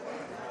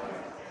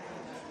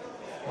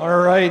All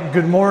right,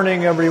 good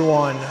morning,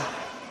 everyone.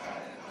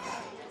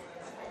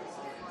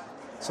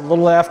 It's a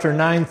little after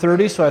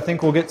 9:30, so I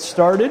think we'll get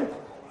started.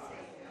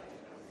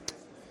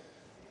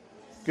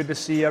 Good to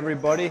see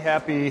everybody.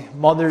 Happy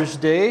Mother's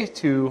Day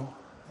to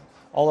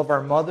all of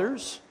our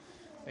mothers.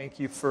 Thank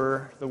you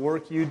for the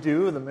work you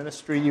do, the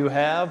ministry you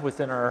have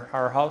within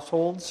our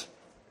households.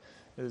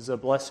 It is a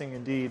blessing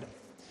indeed.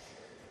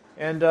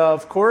 And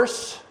of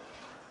course,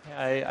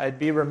 I'd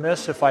be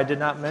remiss if I did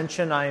not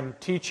mention I'm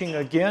teaching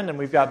again, and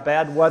we've got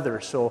bad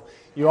weather. So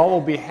you all will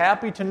be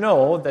happy to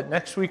know that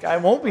next week I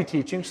won't be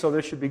teaching, so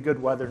there should be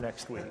good weather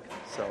next week.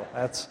 So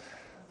that's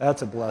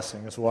a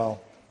blessing as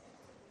well.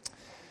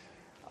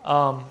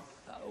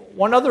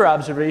 One other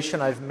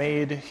observation I've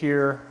made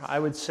here, I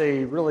would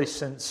say really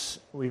since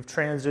we've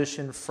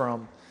transitioned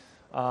from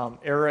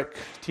Eric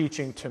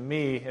teaching to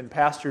me, and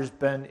Pastor's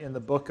been in the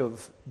book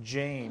of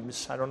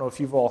James. I don't know if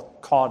you've all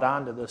caught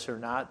on to this or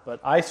not, but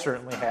I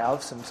certainly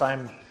have since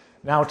I'm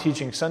now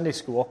teaching Sunday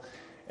school.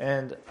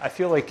 And I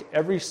feel like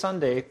every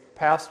Sunday,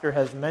 Pastor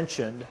has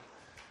mentioned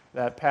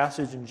that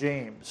passage in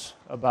James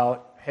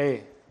about,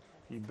 hey,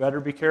 you better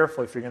be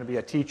careful if you're going to be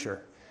a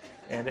teacher.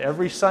 And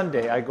every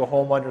Sunday, I go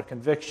home under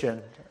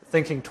conviction,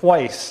 thinking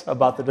twice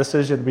about the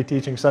decision to be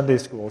teaching Sunday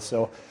school.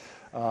 So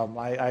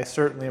I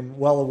certainly am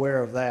well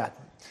aware of that.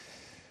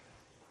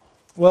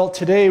 Well,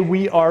 today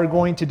we are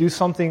going to do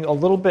something a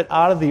little bit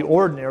out of the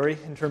ordinary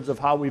in terms of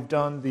how we've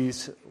done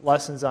these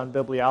lessons on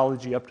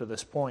bibliology up to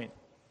this point.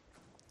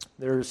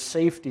 There's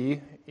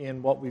safety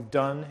in what we've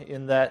done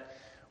in that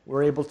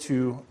we're able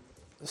to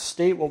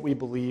state what we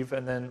believe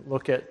and then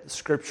look at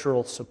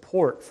scriptural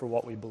support for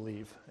what we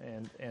believe,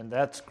 and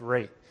that's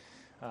great.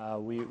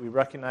 We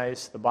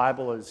recognize the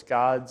Bible as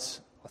God's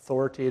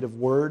authoritative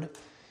word,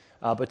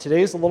 but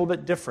today is a little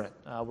bit different.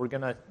 We're going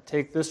to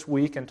take this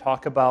week and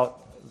talk about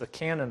the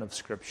canon of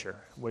Scripture,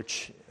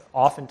 which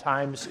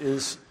oftentimes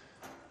is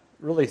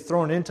really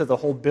thrown into the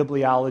whole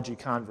bibliology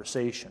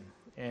conversation.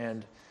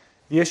 And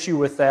the issue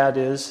with that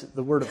is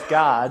the Word of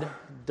God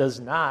does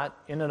not,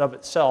 in and of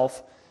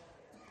itself,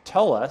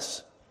 tell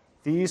us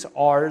these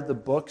are the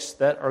books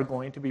that are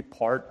going to be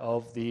part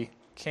of the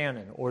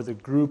canon or the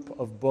group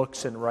of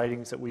books and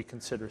writings that we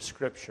consider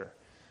Scripture.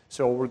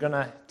 So we're going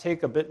to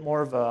take a bit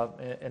more of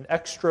an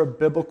extra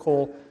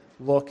biblical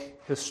look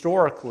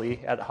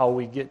historically at how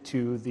we get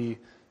to the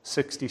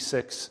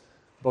 66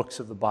 books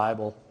of the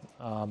Bible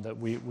that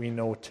we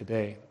know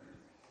today.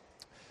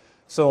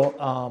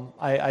 So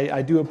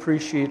I do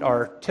appreciate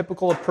our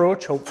typical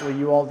approach. Hopefully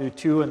you all do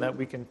too, and that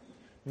we can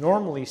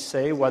normally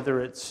say,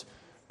 whether it's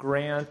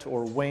Grant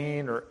or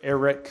Wayne or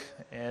Eric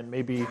and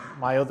maybe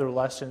my other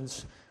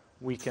lessons,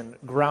 we can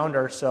ground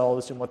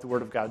ourselves in what the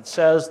Word of God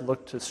says,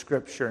 look to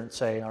Scripture and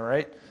say, all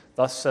right,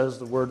 thus says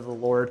the Word of the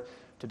Lord.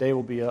 Today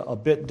will be a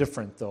bit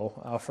different,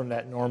 though, from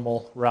that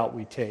normal route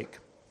we take.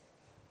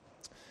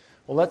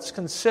 Well, let's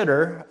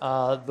consider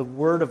the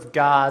Word of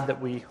God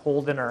that we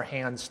hold in our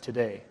hands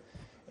today.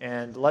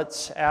 And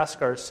let's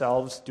ask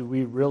ourselves, do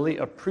we really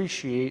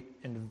appreciate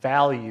and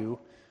value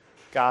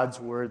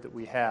God's Word that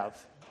we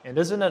have? And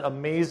isn't it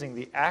amazing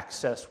the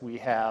access we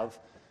have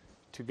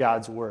to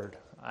God's Word?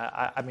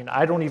 I mean,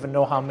 I don't even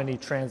know how many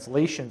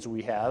translations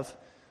we have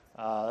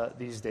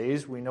these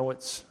days. We know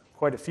it's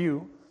quite a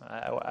few.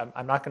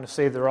 I'm not going to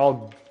say they're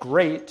all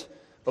great,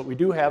 but we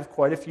do have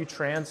quite a few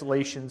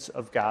translations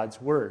of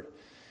God's Word.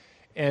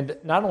 And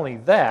not only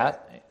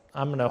that,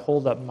 I'm going to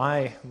hold up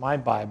my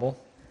Bible,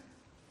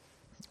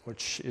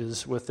 which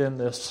is within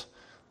this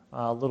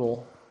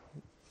little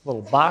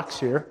box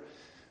here.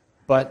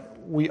 But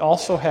we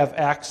also have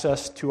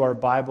access to our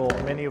Bible,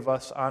 many of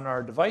us, on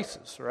our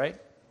devices, right?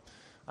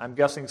 I'm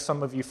guessing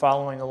some of you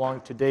following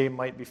along today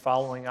might be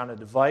following on a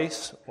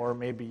device, or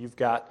maybe you've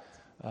got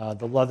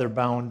the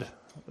leather-bound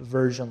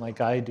version like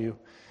I do.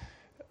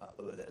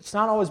 It's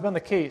not always been the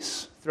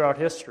case throughout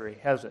history,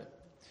 has it?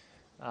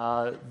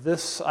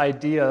 This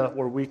idea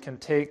where we can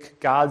take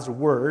God's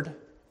Word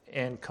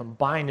and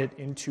combine it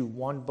into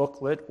one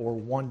booklet or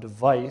one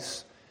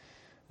device,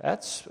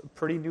 that's a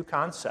pretty new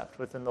concept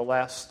within the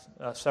last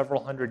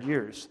several hundred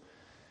years.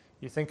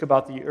 You think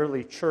about the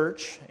early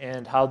church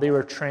and how they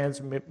were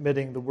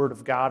transmitting the Word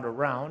of God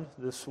around.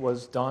 This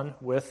was done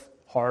with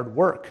hard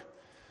work.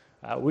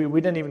 We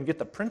didn't even get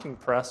the printing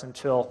press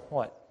until,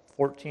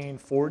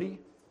 1440,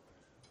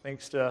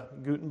 thanks to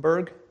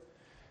Gutenberg.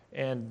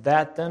 And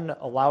that then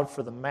allowed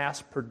for the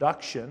mass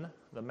production,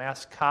 the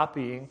mass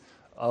copying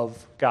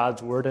of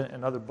God's Word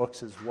and other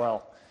books as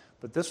well.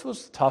 But this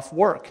was tough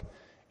work.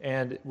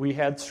 And we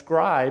had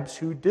scribes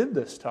who did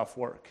this tough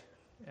work.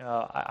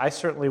 I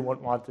certainly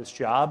wouldn't want this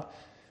job.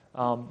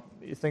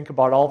 You think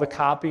about all the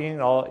copying,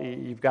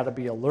 you've got to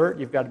be alert,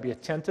 you've got to be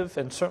attentive,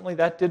 and certainly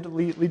that did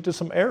lead to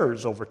some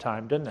errors over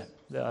time, didn't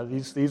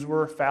it? These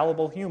were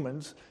fallible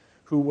humans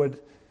who would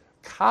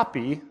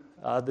copy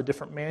the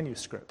different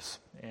manuscripts.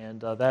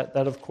 And that,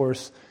 of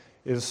course,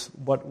 is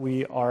what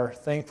we are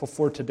thankful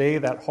for today,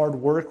 that hard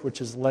work, which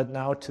has led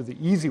now to the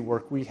easy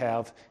work we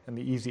have and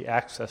the easy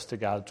access to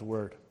God's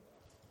Word.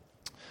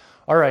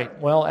 All right,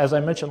 well, as I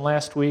mentioned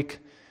last week,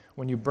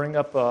 when you bring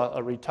up a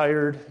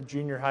retired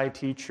junior high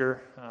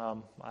teacher,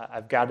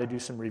 I've got to do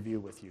some review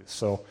with you.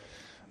 So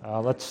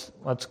let's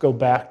go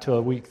back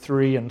to week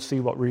 3 and see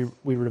what we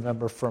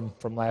remember from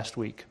last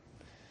week.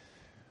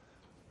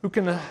 Who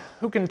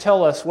can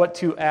tell us what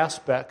 2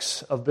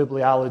 aspects of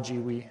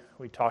bibliology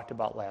we talked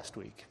about last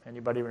week?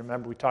 Anybody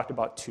remember? We talked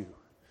about 2.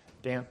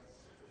 Dan?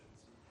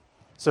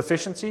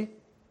 Sufficiency?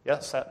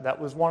 Yes,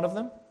 that was one of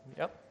them.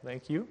 Yep,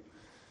 thank you.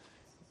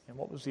 And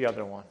what was the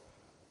other one?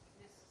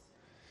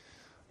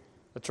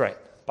 That's right.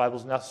 The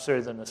Bible's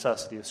necessary, the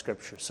necessity of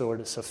Scripture. So it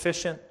is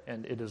sufficient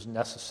and it is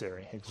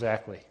necessary.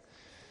 Exactly.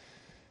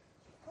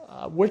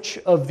 Which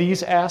of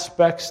these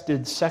aspects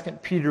did 2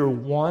 Peter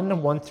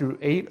 1 through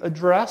 8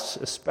 address,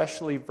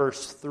 especially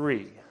verse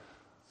 3?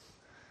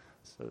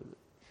 So,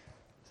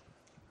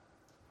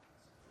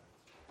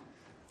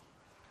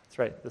 that's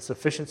right, the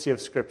sufficiency of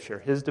Scripture.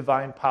 His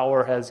divine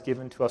power has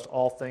given to us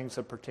all things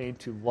that pertain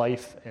to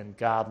life and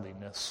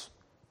godliness.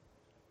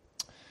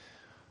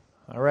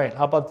 All right,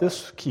 how about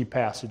this key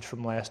passage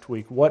from last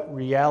week? What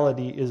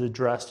reality is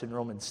addressed in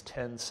Romans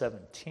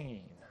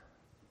 10:17?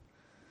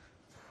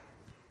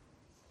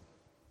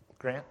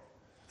 Grant?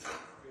 Faith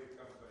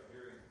comes by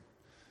hearing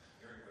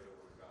by the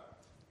Word of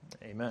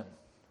God. Amen.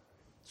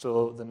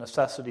 So the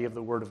necessity of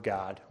the Word of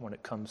God when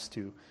it comes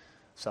to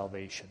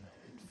salvation,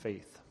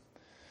 faith.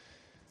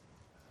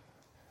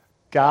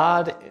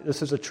 God,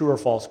 this is a true or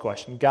false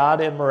question. God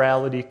and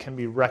morality can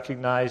be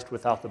recognized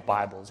without the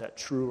Bible. Is that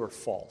true or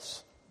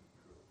false?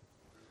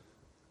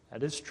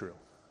 That is true.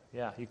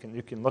 Yeah, you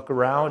can look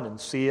around and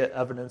see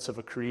evidence of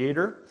a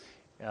creator.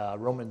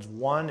 Romans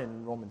 1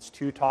 and Romans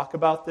 2 talk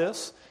about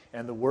this.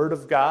 And the Word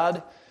of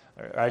God,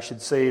 or I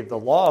should say the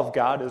law of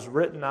God, is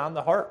written on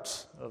the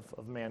hearts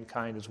of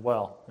mankind as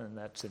well. And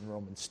that's in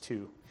Romans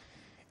 2.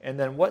 And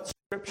then what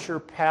Scripture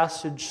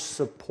passage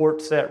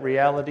supports that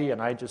reality?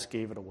 And I just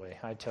gave it away.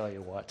 I tell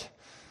you what.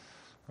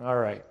 All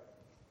right.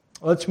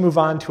 Let's move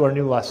on to our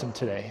new lesson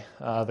today,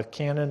 the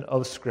canon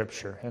of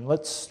Scripture. And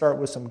let's start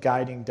with some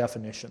guiding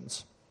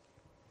definitions.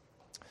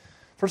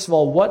 First of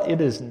all, what it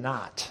is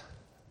not.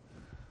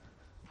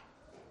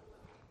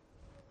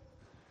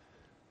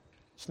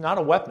 It's not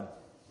a weapon.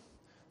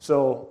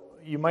 So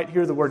you might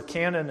hear the word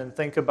canon and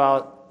think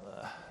about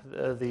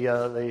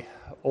the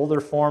older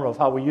form of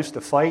how we used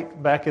to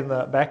fight back in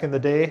the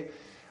day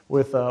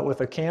with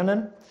a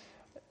cannon.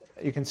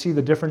 You can see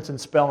the difference in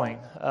spelling.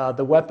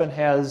 The weapon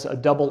has a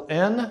double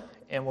N,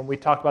 and when we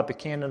talk about the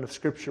canon of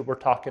Scripture, we're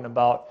talking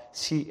about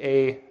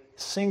C-A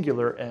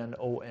singular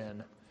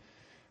N-O-N.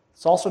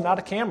 It's also not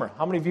a camera.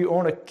 How many of you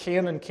own a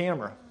Canon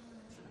camera?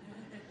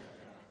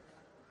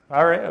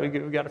 All right, we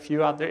got a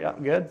few out there. Yeah,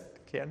 good.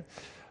 Canon.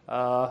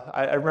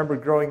 I remember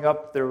growing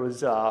up, there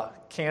was a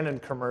Canon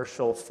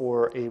commercial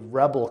for a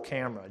Rebel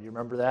camera. Do you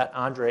remember that?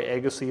 Andre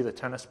Agassi, the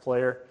tennis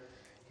player,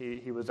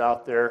 he was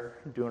out there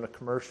doing a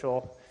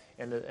commercial,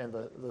 and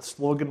the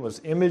slogan was,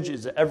 "Image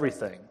is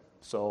everything."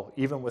 So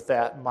even with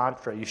that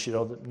mantra, you should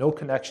know no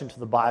connection to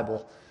the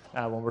Bible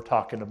when we're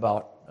talking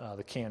about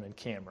the Canon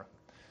camera.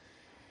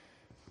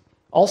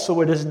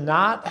 Also, it is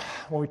not,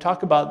 when we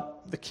talk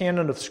about the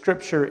canon of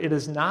Scripture, it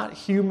is not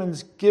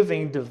humans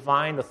giving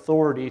divine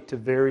authority to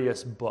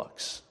various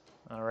books.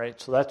 All right,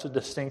 so that's a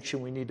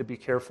distinction we need to be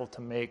careful to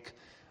make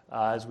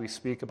as we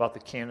speak about the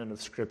canon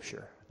of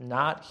Scripture.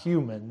 Not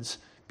humans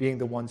being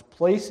the ones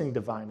placing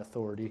divine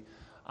authority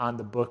on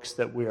the books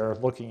that we are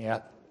looking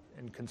at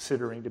and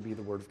considering to be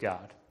the Word of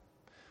God.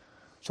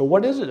 So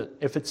what is it?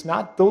 If it's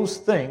not those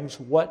things,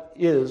 what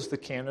is the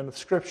canon of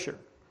Scripture?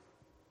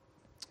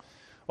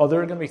 Well, there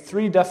are going to be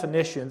 3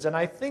 definitions, and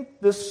I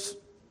think this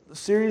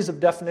series of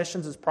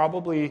definitions is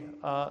probably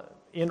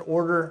in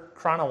order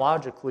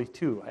chronologically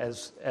too,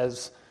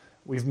 as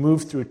we've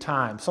moved through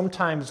time.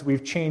 Sometimes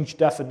we've changed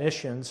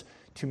definitions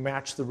to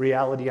match the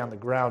reality on the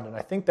ground, and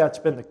I think that's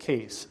been the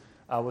case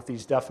with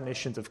these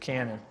definitions of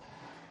canon.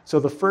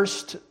 So the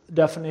first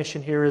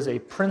definition here is a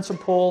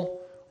principle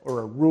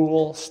or a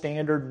rule,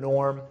 standard,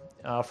 norm,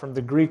 from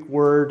the Greek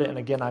word, and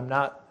again,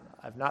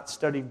 I've not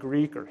studied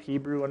Greek or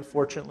Hebrew,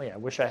 unfortunately. I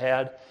wish I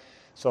had.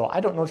 So I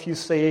don't know if you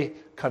say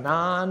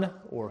kanon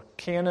or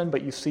canon,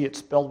 but you see it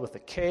spelled with a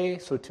K.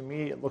 So to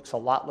me, it looks a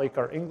lot like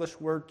our English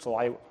word. So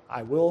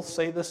I will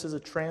say this is a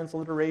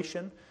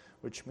transliteration,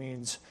 which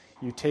means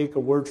you take a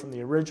word from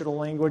the original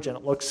language, and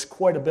it looks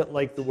quite a bit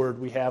like the word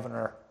we have in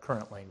our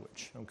current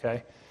language,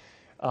 okay?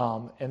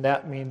 And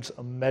that means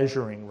a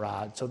measuring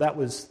rod. So that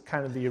was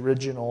kind of the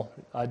original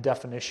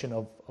definition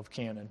of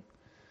canon.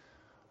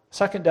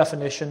 Second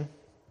definition,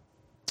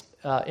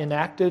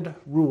 enacted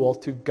rule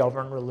to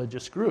govern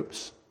religious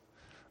groups.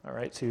 All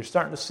right, so you're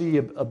starting to see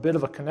a bit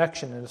of a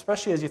connection, and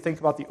especially as you think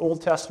about the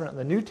Old Testament and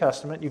the New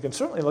Testament, you can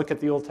certainly look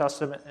at the Old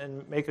Testament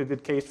and make a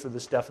good case for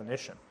this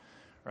definition,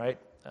 right?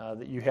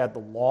 That you had the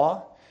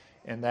law,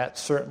 and that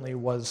certainly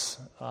was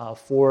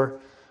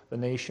for the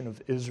nation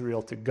of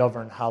Israel to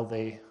govern how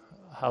they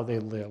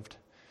lived.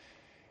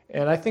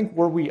 And I think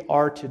where we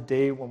are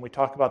today when we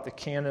talk about the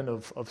canon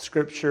of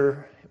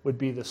Scripture would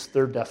be this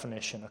third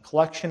definition, a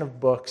collection of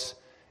books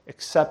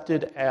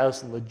accepted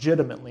as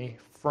legitimately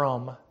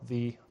from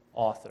the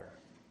author.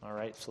 All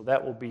right, so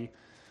that will be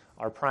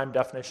our prime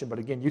definition. But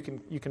again, you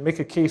can make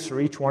a case for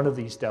each one of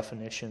these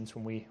definitions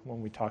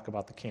when we talk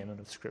about the canon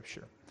of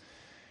Scripture.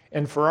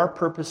 And for our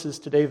purposes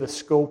today, the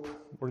scope,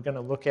 we're going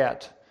to look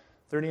at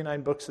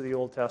 39 books of the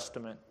Old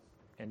Testament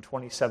and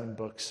 27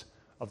 books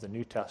of the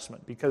New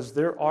Testament, because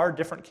there are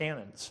different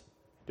canons.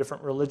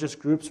 Different religious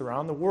groups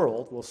around the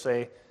world will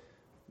say,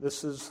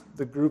 this is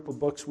the group of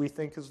books we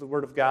think is the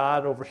Word of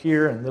God over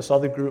here, and this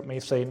other group may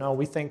say, no,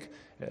 we think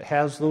it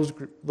has those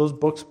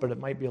books, but it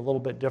might be a little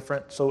bit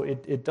different. So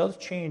it does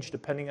change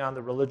depending on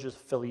the religious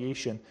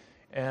affiliation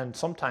and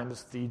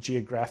sometimes the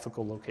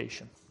geographical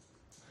location.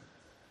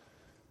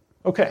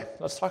 Okay,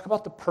 let's talk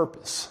about the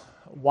purpose.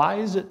 Why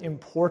is it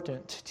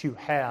important to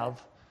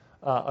have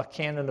a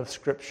canon of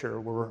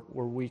Scripture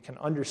where we can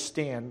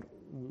understand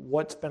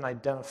what's been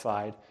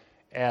identified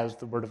as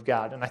the Word of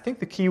God? And I think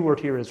the key word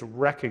here is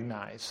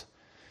recognize.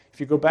 If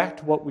you go back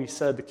to what we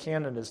said, the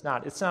canon it's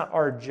not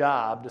our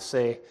job to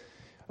say,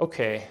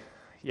 okay,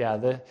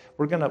 yeah,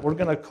 we're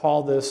gonna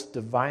call this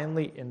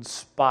divinely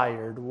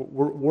inspired.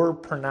 We're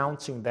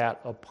pronouncing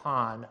that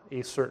upon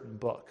a certain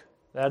book.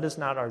 That is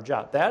not our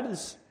job. That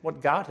is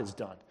what God has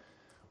done.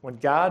 When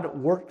God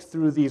worked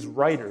through these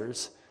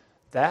writers,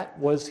 that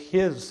was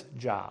His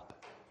job.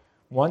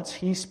 Once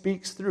He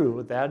speaks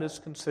through, that is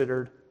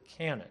considered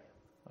canon.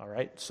 All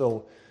right?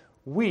 So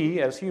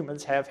we, as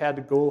humans, have had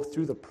to go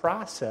through the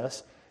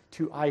process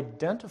to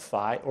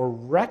identify or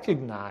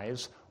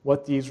recognize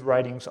what these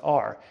writings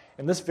are.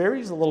 And this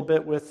varies a little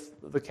bit with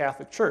the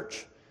Catholic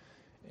Church.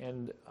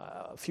 And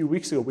a few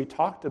weeks ago, we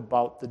talked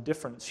about the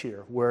difference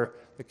here, where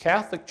the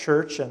Catholic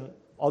Church and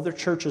other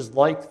churches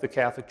like the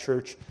Catholic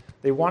Church,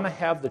 they want to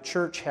have the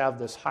church have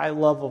this high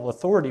level of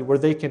authority where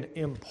they can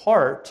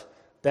impart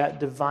that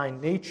divine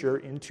nature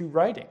into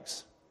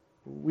writings.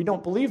 We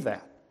don't believe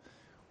that.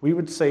 We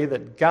would say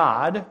that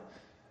God,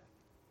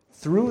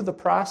 through the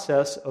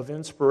process of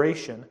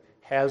inspiration,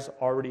 has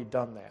already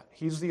done that.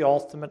 He's the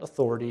ultimate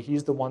authority.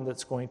 He's the one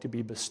that's going to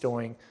be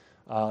bestowing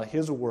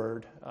His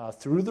word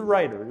through the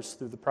writers,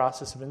 through the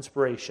process of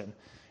inspiration,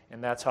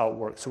 and that's how it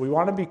works. So we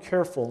want to be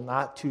careful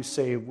not to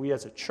say we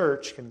as a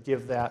church can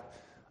give that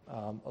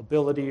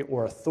ability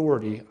or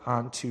authority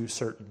onto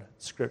certain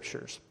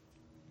scriptures.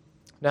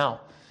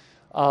 Now,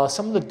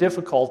 some of the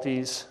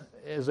difficulties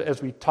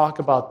as we talk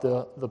about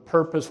the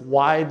purpose,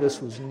 why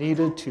this was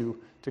needed to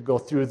go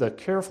through the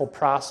careful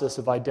process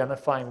of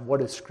identifying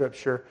what is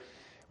Scripture,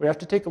 we have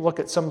to take a look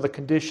at some of the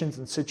conditions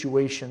and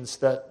situations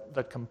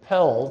that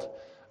compelled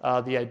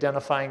the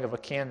identifying of a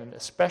canon,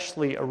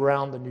 especially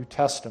around the New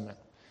Testament.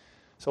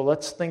 So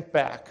let's think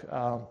back.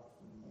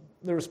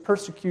 There was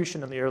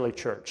persecution in the early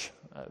church,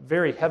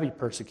 very heavy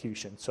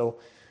persecution. So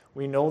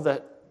we know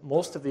that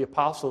most of the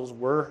apostles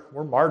were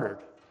martyred.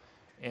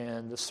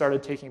 And this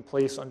started taking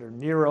place under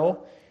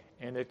Nero,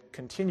 and it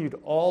continued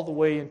all the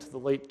way into the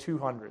late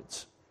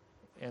 200s.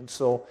 And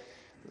so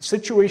the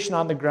situation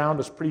on the ground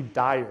was pretty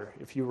dire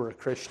if you were a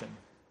Christian.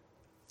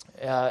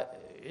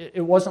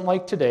 It wasn't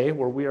like today,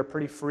 where we are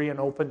pretty free and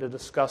open to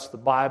discuss the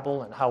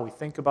Bible and how we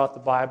think about the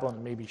Bible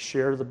and maybe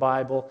share the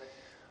Bible.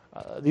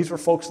 These were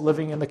folks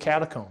living in the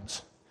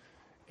catacombs,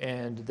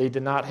 and they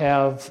did not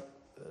have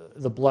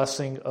the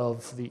blessing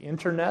of the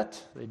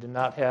internet. They did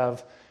not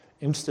have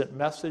instant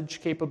message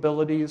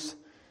capabilities.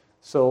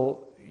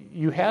 So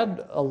you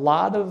had a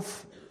lot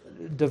of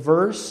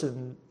diverse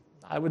and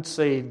I would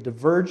say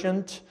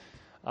divergent,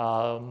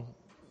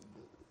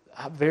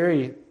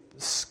 very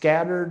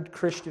scattered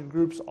Christian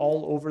groups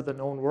all over the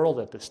known world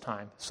at this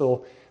time.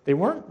 So they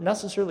weren't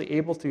necessarily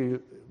able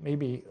to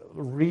maybe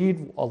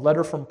read a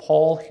letter from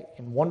Paul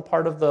in one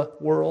part of the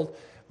world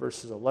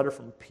versus a letter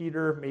from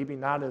Peter, maybe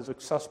not as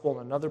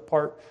accessible in another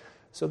part.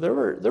 So there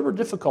were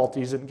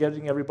difficulties in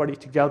getting everybody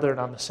together and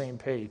on the same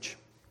page.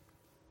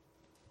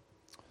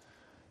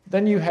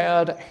 Then you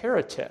had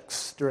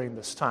heretics during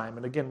this time.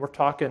 And again, we're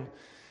talking,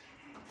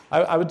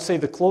 I would say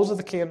the close of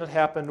the canon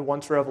happened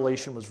once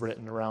Revelation was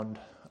written around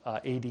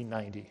AD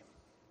 90.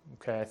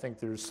 Okay, I think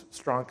there's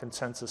strong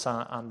consensus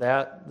on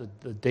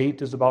that. The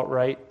date is about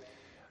right.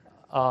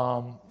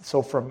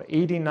 So from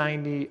AD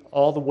 90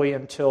 all the way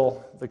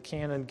until the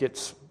canon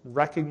gets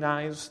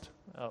recognized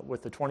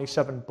with the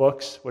 27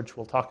 books, which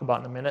we'll talk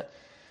about in a minute.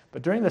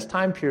 But during this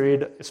time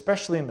period,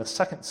 especially in the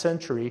 2nd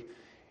century,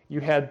 you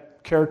had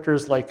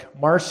characters like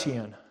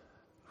Marcion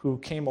who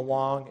came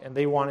along and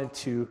they wanted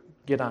to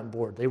get on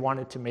board. They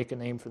wanted to make a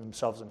name for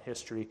themselves in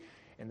history,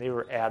 and they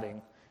were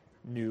adding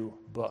new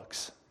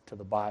books to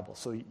the Bible.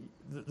 So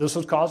this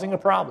was causing a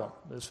problem.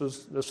 This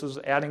was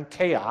adding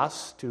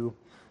chaos to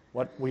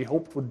what we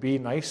hoped would be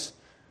nice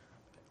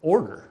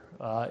order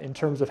in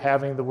terms of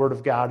having the Word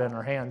of God in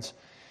our hands.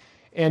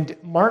 And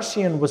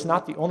Marcion was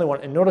not the only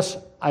one. And notice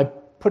I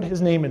put his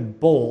name in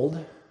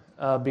bold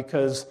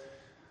because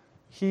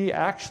he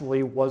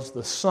actually was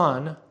the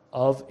son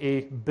of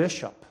a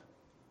bishop.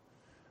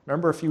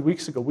 Remember a few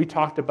weeks ago we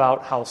talked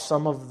about how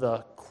some of the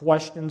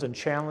questions and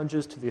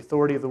challenges to the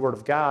authority of the Word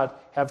of God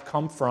have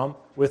come from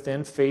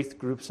within faith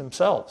groups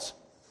themselves.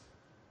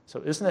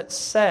 So isn't it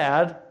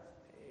sad,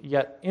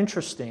 yet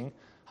interesting,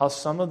 how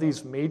some of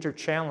these major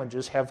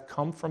challenges have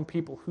come from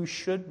people who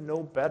should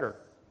know better,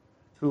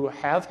 who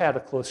have had a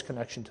close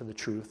connection to the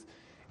truth.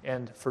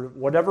 And for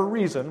whatever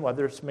reason,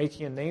 whether it's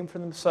making a name for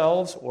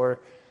themselves or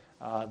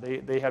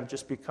they have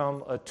just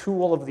become a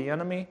tool of the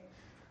enemy,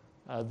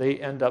 they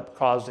end up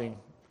causing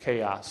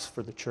chaos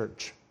for the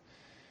church.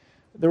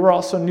 There were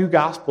also new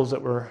gospels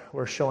that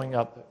were showing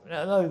up.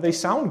 They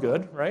sound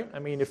good, right? I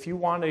mean, if you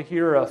want to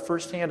hear a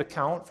firsthand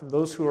account from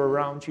those who are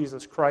around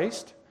Jesus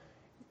Christ,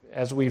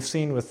 as we've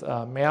seen with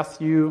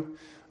Matthew,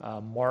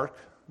 Mark,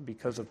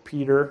 because of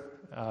Peter,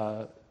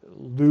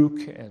 Luke,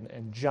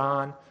 and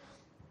John,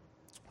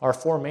 our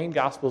four main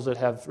gospels that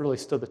have really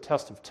stood the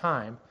test of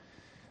time,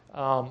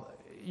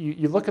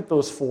 you look at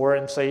those four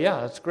and say,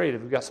 yeah, that's great.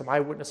 We've got some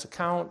eyewitness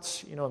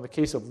accounts. You know, in the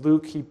case of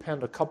Luke, he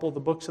penned a couple of the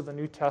books of the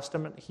New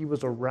Testament. He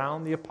was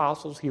around the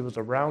apostles. He was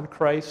around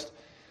Christ.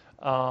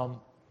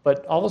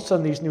 But all of a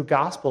sudden, these new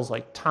gospels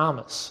like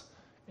Thomas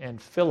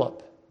and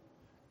Philip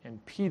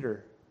and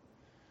Peter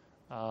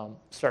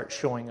start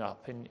showing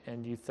up.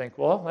 And you think,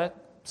 well, that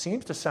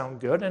seems to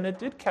sound good, and it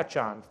did catch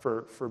on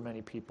for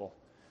many people.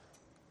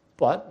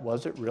 But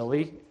was it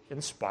really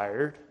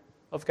inspired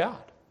of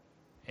God?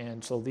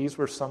 And so these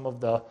were some of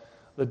the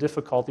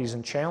difficulties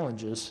and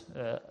challenges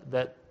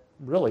that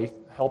really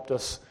helped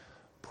us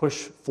push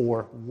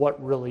for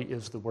what really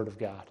is the Word of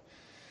God.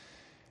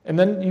 And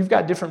then you've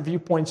got different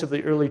viewpoints of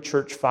the early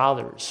church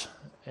fathers.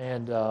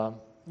 And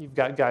you've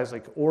got guys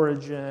like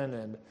Origen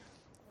and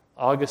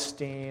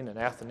Augustine and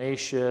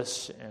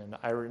Athanasius and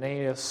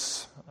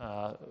Irenaeus,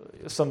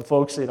 some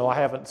folks I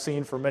haven't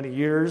seen for many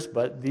years,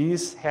 but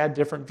these had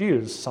different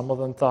views. Some of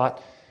them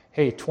thought,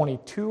 hey,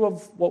 22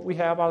 of what we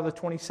have out of the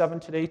 27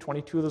 today,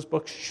 22 of those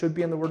books should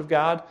be in the Word of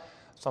God.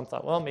 Some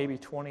thought, well, maybe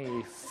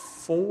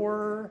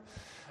 24.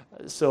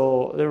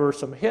 So there were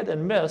some hit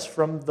and miss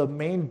from the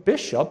main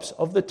bishops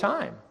of the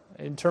time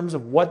in terms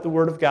of what the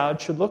Word of God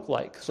should look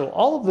like. So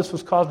all of this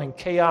was causing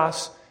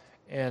chaos,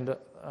 and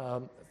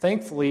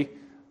thankfully,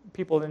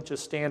 people didn't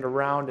just stand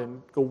around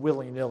and go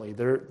willy-nilly.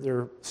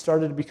 There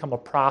started to become a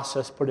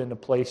process put into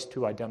place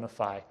to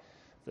identify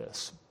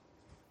this.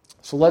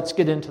 So let's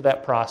get into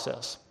that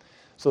process.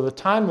 So the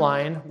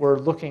timeline we're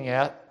looking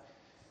at,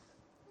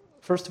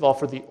 first of all,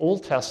 for the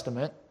Old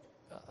Testament,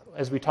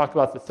 as we talked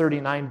about the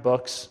 39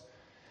 books,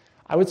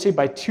 I would say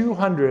by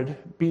 200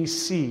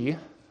 BC,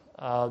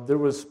 there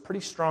was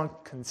pretty strong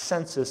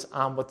consensus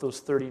on what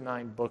those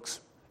 39 books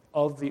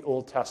of the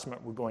Old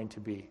Testament were going to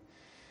be.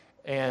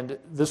 And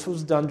this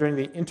was done during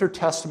the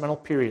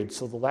intertestamental period.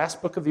 So the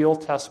last book of the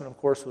Old Testament, of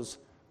course, was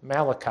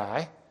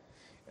Malachi.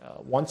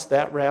 Once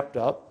that wrapped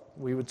up,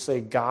 we would say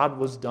God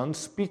was done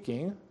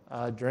speaking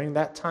during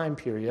that time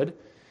period.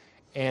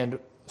 And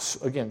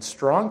again,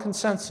 strong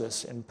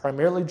consensus, and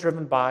primarily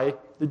driven by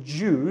the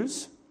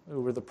Jews,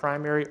 who were the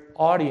primary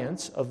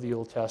audience of the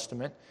Old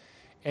Testament,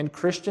 and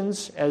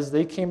Christians, as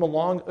they came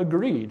along,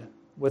 agreed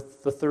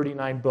with the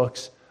 39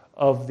 books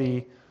of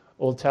the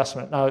Old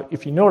Testament. Now,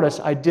 if you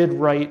notice, I did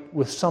write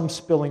with some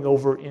spilling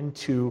over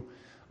into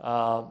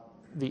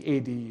the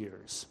AD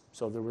years.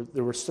 So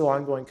there were still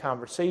ongoing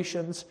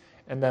conversations,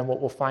 and then what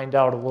we'll find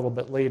out a little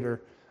bit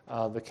later,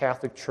 the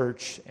Catholic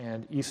Church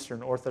and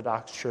Eastern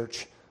Orthodox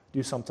Church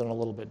do something a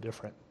little bit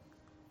different.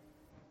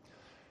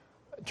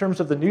 In terms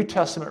of the New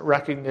Testament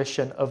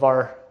recognition of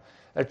our,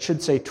 it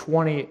should say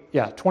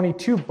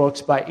 22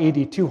 books by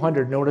AD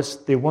 200. Notice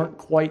they weren't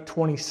quite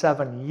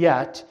 27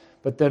 yet,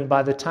 but then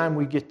by the time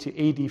we get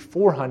to AD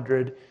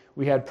 400,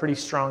 we had pretty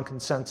strong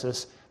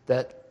consensus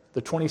that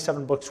the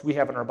 27 books we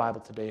have in our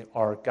Bible today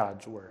are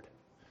God's Word.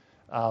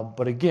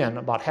 But again,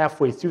 about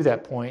halfway through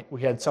that point,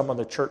 we had some of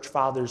the church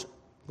fathers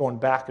going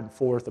back and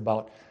forth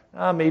about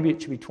maybe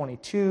it should be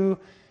 22,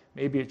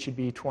 maybe it should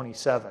be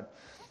 27.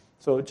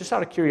 So just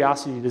out of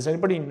curiosity, does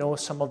anybody know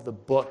some of the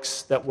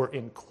books that were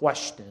in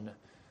question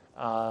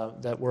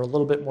that were a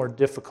little bit more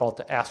difficult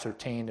to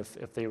ascertain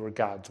if they were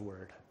God's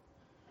Word?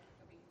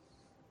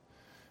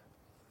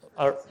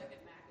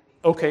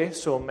 Okay,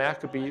 so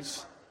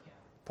Maccabees,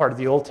 part of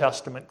the Old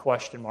Testament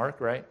question mark,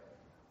 right?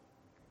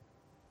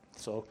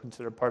 So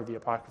considered part of the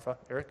Apocrypha.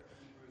 Eric?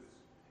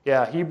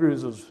 Yeah,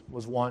 Hebrews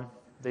was one.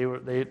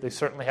 They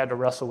certainly had to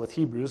wrestle with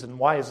Hebrews, and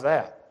why is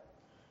that?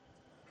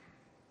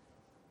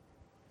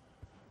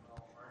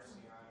 Well, Marcion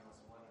was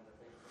one of the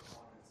big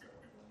proponents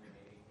of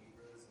eliminating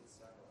Hebrews and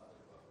several other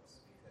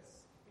books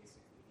because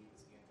basically he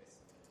was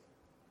anti-Semitic.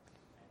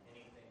 And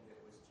anything that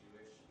was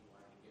Jewish, he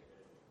wanted to get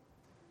rid of.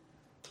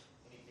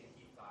 Anything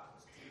he thought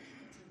was too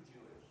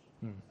Jewish.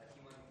 Like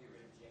he wanted to get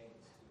rid of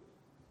James too.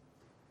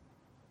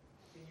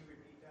 Can you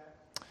repeat that?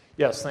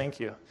 Yes, thank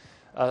you.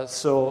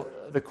 So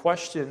the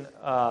question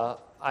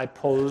I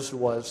posed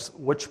was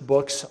which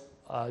books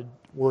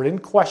were in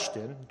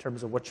question in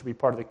terms of what should be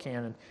part of the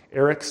canon.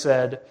 Eric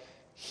said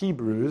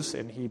Hebrews,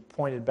 and he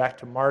pointed back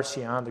to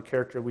Marcion, the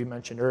character we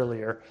mentioned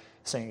earlier,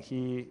 saying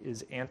he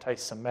is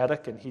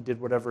anti-Semitic and he did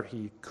whatever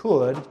he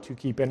could to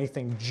keep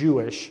anything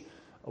Jewish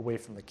away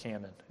from the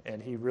canon.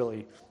 And he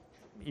really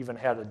even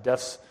had a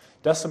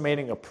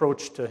decimating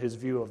approach to his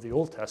view of the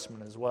Old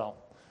Testament as well,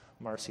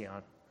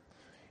 Marcion.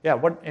 Yeah,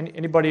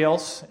 anybody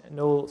else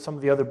know some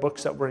of the other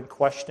books that were in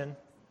question?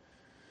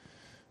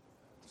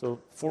 So,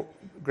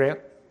 Grant?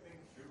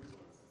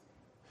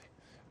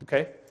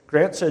 Okay.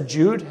 Grant said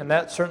Jude, and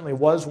that certainly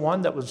was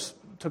one that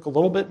took a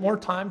little bit more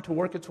time to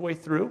work its way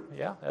through.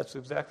 Yeah, that's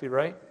exactly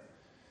right.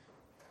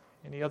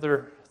 Any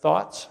other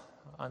thoughts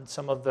on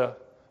some of the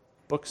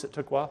books that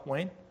took a while?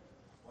 Wayne?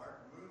 Martin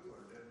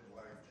Luther didn't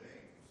like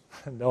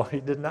James. No,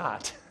 he did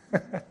not.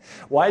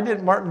 Why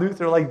didn't Martin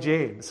Luther like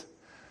James?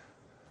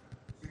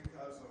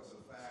 Because of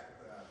the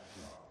fact that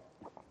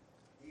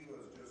he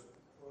was just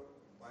put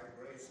by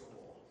grace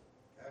alone.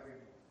 Having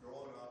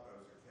grown up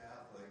as a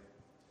Catholic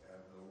and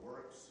the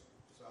works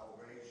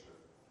salvation,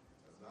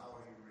 and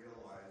now he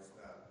realized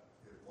that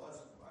it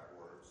wasn't by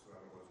works, that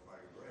it was by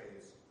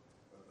grace.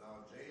 But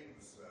now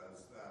James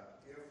says that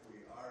if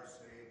we are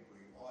saved,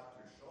 we ought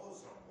to show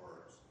some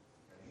works.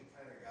 And he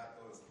kind of got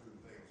those two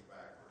things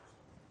backwards.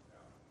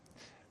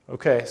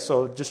 Okay,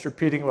 so just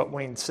repeating what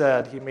Wayne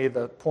said, he made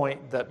the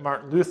point that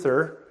Martin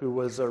Luther, who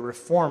was a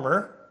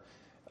reformer,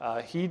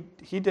 he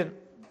didn't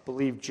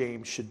believe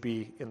James should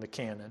be in the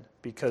canon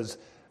because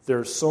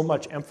there's so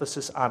much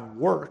emphasis on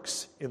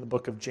works in the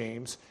book of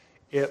James.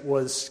 It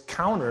was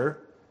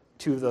counter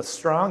to the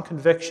strong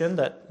conviction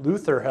that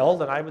Luther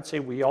held, and I would say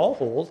we all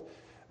hold,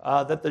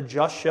 that the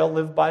just shall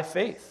live by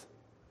faith.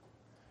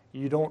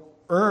 You don't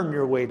earn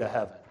your way to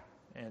heaven.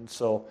 And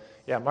so,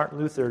 yeah, Martin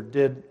Luther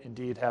did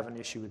indeed have an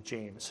issue with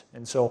James.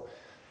 And so,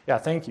 yeah,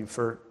 thank you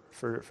for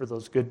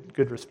those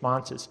good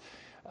responses.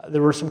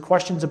 There were some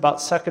questions about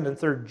 2nd and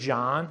 3rd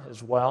John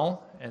as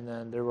well, and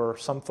then there were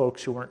some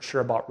folks who weren't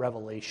sure about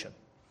Revelation.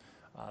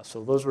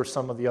 So those were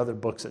some of the other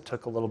books that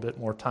took a little bit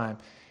more time.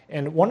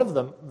 And one of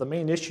the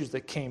main issues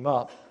that came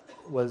up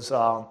was,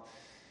 some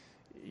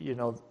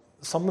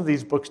of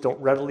these books don't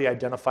readily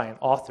identify an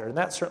author, and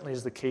that certainly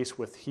is the case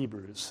with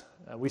Hebrews.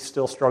 We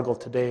still struggle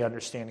today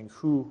understanding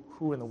who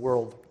in the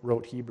world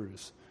wrote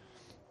Hebrews.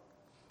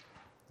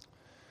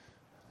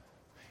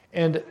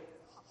 And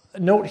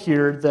note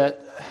here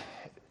that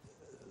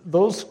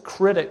those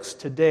critics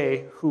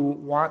today who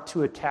want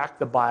to attack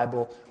the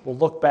Bible will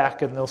look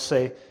back and they'll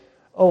say,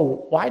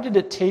 oh, why did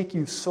it take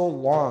you so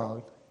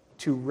long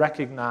to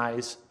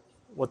recognize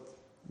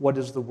what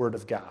is the Word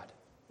of God?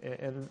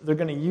 And they're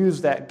going to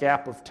use that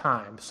gap of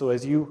time. So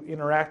as you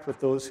interact with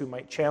those who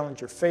might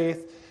challenge your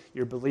faith,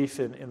 your belief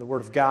in the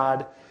Word of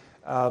God,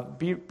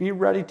 be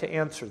ready to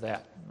answer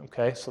that.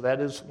 Okay, so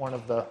that is one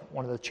of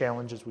the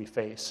challenges we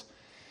face.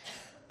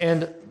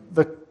 And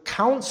the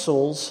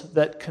councils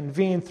that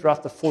convened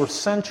throughout the 4th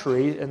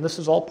century, and this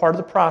is all part of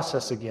the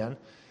process again,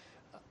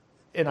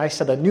 and I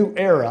said a new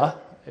era,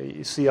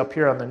 you see up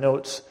here on the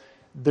notes,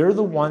 they're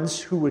the ones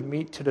who would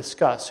meet to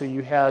discuss. So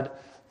you had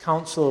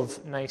Council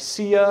of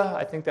Nicaea,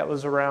 I think that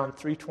was around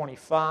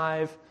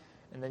 325,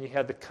 and then you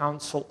had the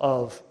Council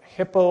of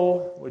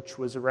Hippo, which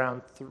was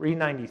around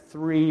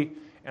 393,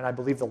 and I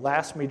believe the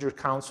last major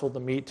council to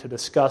meet to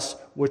discuss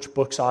which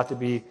books ought to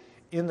be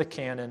in the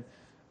canon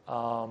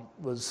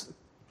was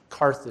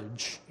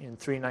Carthage in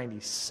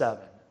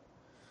 397.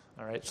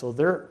 All right, so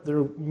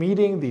they're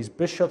meeting. These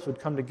bishops would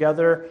come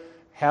together,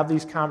 have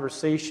these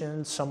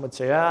conversations. Some would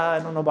say, I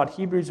don't know about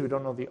Hebrews. We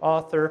don't know the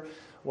author.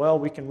 Well,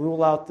 we can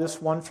rule out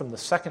this one from the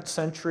 2nd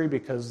century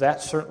because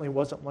that certainly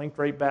wasn't linked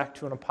right back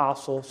to an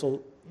apostle.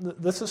 So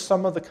this is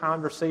some of the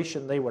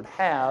conversation they would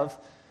have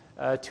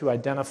to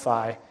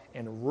identify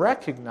and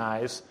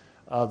recognize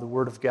the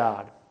Word of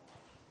God.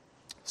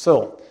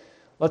 So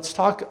let's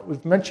talk,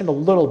 we've mentioned a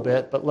little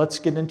bit, but let's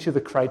get into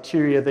the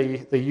criteria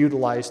they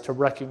utilize to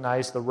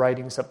recognize the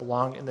writings that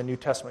belong in the New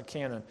Testament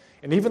canon.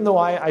 And even though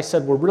I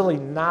said we're really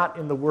not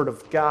in the Word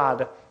of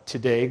God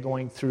today,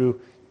 going through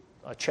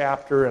a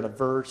chapter and a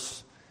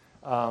verse,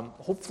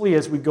 hopefully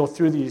as we go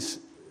through these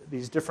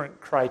different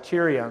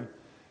criteria,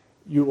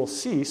 you will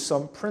see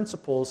some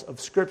principles of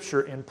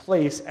Scripture in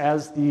place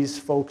as these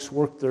folks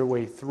work their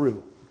way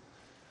through.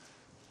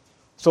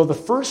 So the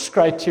first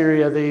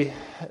criteria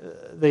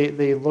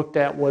they looked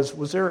at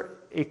was there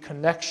a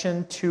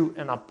connection to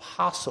an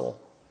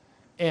apostle,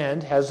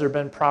 and has there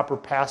been proper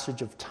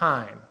passage of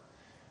time?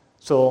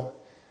 So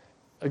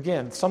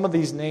again, some of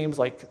these names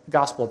like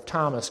Gospel of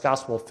Thomas,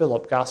 Gospel of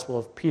Philip, Gospel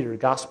of Peter,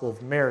 Gospel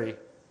of Mary,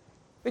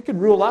 they could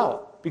rule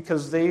out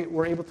because they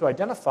were able to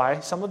identify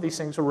some of these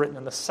things were written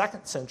in the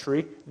 2nd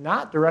century,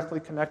 not directly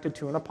connected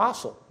to an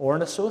apostle or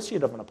an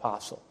associate of an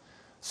apostle.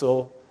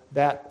 So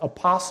that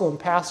apostle and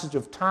passage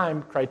of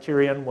time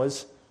criterion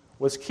was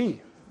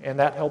key, and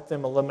that helped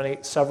them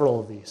eliminate several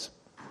of these.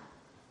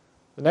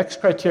 The next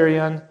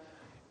criterion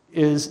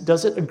is,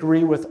 does it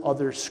agree with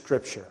other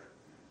Scripture?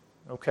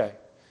 Okay.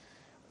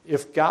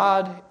 If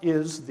God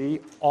is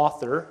the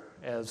author,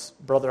 as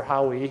Brother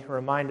Howie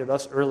reminded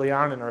us early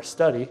on in our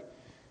study,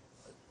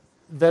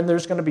 then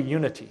there's going to be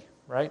unity,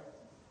 right?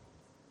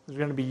 There's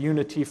going to be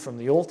unity from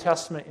the Old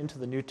Testament into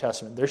the New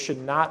Testament. There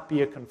should not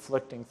be a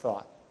conflicting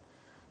thought.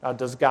 Now,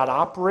 does God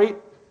operate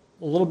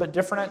a little bit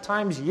different at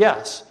times?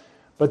 Yes,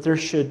 but there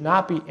should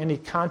not be any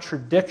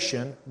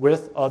contradiction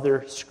with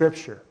other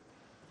Scripture.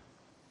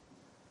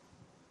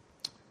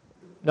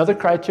 Another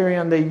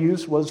criterion they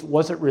used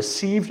was it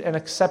received and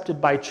accepted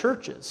by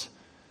churches?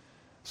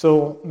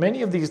 So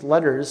many of these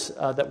letters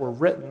that were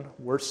written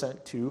were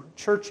sent to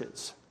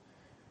churches.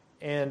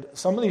 And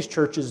some of these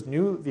churches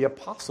knew the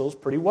apostles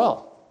pretty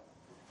well.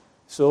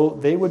 So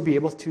they would be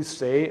able to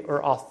say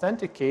or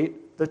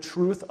authenticate the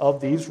truth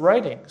of these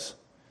writings.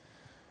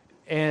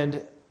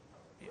 And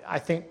I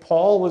think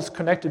Paul was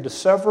connected to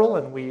several,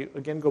 and we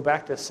again go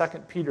back to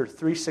 2 Peter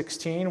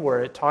 3:16,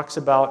 where it talks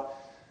about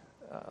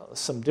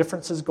some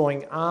differences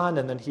going on,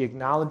 and then he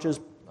acknowledges,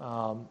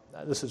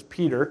 this is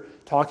Peter,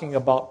 talking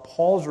about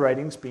Paul's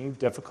writings being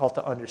difficult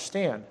to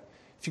understand.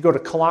 If you go to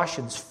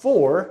Colossians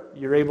 4,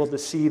 you're able to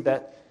see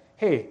that,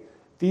 hey,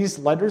 these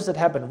letters that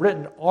have been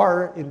written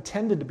are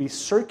intended to be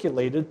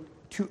circulated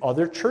to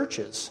other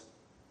churches.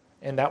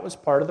 And that was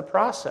part of the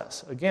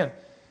process. Again,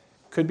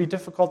 could be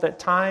difficult at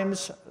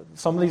times.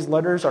 Some of these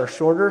letters are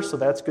shorter, so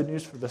that's good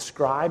news for the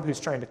scribe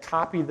who's trying to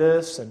copy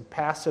this and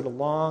pass it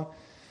along,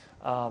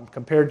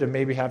 compared to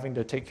maybe having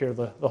to take care of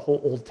the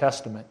whole Old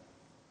Testament.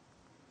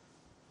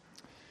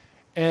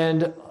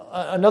 And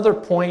another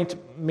point,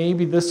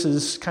 maybe this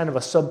is kind of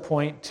a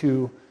sub-point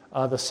to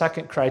the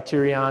second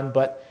criterion,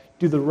 but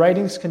do the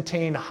writings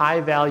contain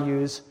high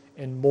values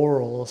and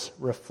morals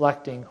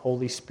reflecting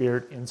Holy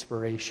Spirit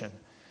inspiration?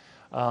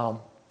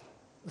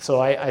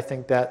 So I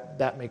think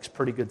that makes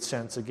pretty good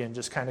sense. Again,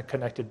 just kind of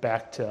connected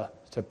back to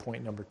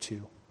point number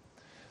 2.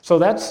 So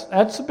that's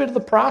a bit of the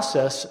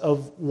process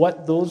of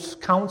what those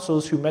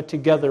councils who met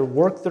together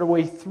worked their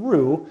way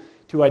through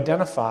to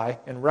identify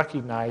and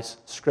recognize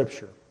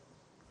Scripture.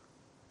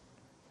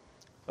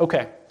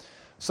 Okay,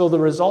 so the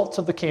results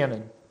of the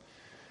canon.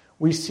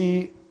 We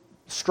see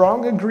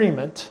strong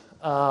agreement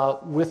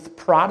with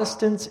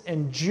Protestants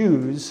and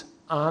Jews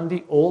on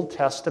the Old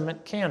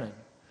Testament canon.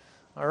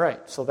 All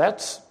right, so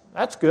that's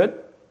good.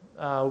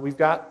 We've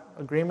got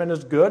agreement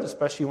is good,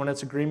 especially when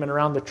it's agreement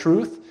around the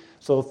truth.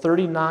 So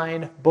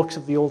 39 books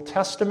of the Old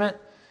Testament.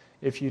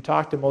 If you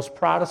talk to most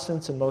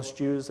Protestants and most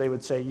Jews, they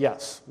would say,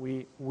 yes,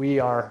 we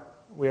are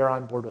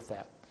on board with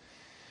that.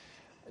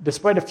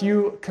 Despite a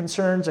few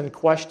concerns and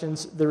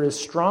questions, there is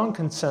strong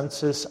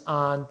consensus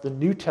on the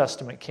New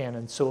Testament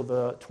canon. So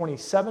the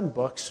 27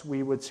 books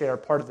we would say are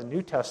part of the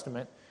New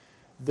Testament.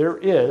 There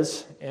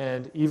is,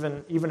 and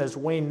even as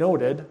Wayne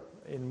noted,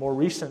 in more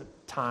recent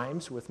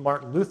times with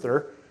Martin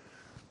Luther,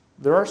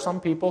 there are some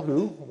people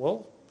who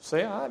will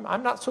say,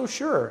 I'm not so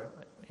sure.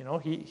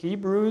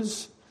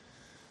 Hebrews,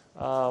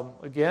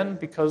 again,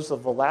 because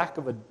of the lack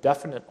of a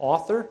definite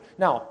author.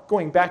 Now,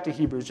 going back to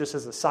Hebrews, just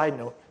as a side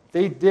note,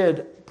 they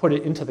did put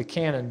it into the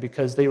canon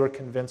because they were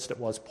convinced it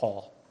was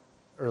Paul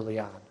early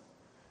on.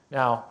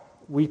 Now,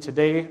 we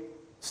today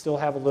still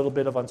have a little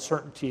bit of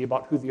uncertainty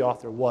about who the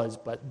author was,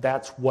 but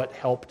that's what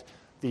helped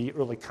the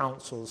early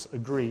councils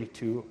agree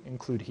to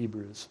include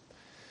Hebrews.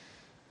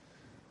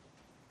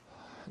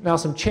 Now,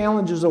 some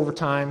challenges over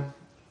time.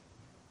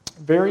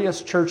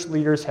 Various church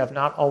leaders have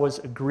not always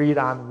agreed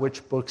on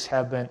which books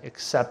have been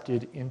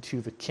accepted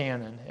into the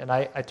canon. And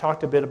I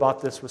talked a bit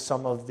about this with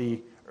some of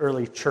the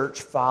early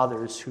church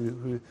fathers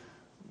who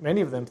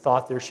many of them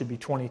thought there should be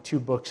 22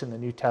 books in the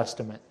New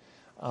Testament.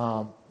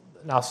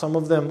 Now, some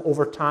of them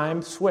over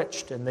time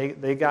switched, and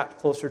they got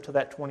closer to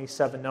that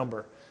 27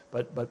 number.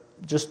 But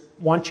just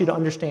want you to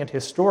understand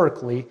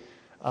historically,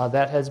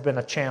 that has been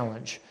a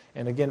challenge.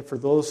 And again, for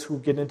those who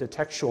get into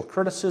textual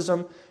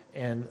criticism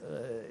and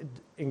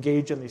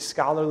engage in these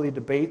scholarly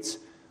debates,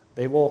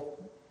 they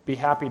will be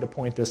happy to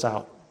point this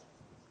out.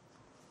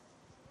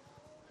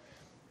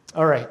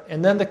 All right,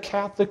 and then the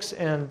Catholics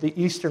and the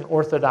Eastern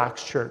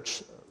Orthodox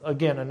Church.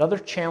 Again, another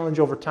challenge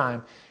over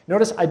time.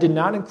 Notice I did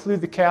not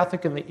include the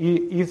Catholic and the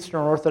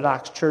Eastern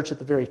Orthodox Church at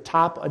the very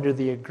top under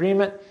the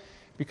agreement,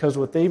 because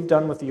what they've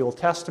done with the Old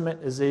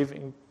Testament is they've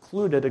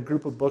included a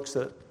group of books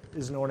that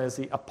is known as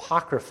the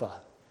Apocrypha.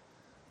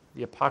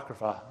 The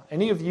Apocrypha.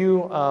 Any of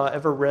you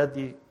ever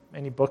read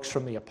any books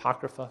from the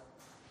Apocrypha?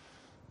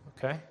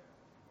 Okay.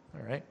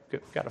 All right.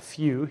 Good. Got a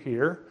few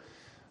here.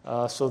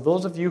 So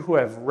those of you who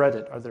have read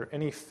it, are there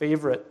any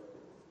favorite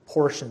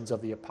portions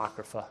of the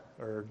Apocrypha?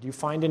 Or do you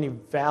find any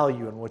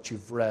value in what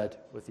you've read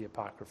with the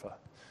Apocrypha?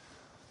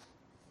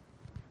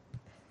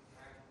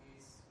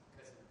 Maccabees,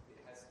 because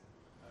it has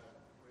a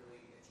really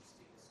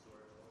interesting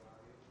historical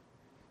value.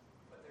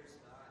 But there's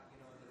not,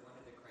 one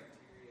of the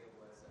criteria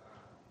was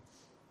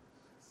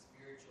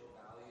spiritual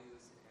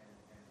values and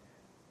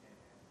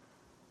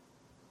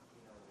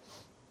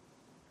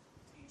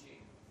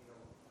teaching,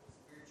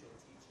 spiritual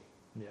teaching.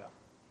 Yeah.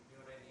 You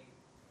know what I mean?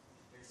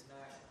 There's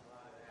not a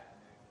lot of that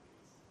in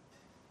Maccabees.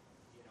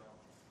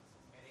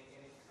 And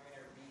it kind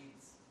of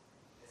reads,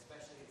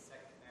 especially in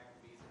Second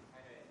Maccabees,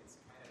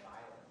 it's kind of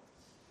violent,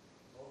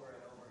 over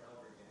and over and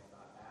over again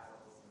about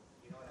battles. And,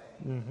 you know what I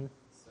mean? Mm-hmm.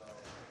 So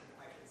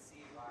I can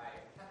see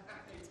why.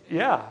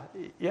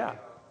 Yeah.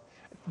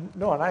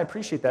 No, and I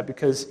appreciate that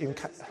because in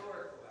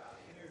Historical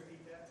value.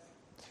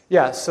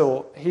 yeah,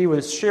 so he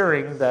was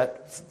sharing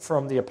that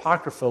from the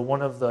Apocrypha,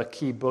 one of the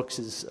key books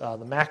is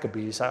the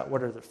Maccabees.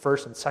 What are the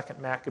first and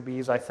second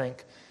Maccabees, I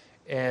think?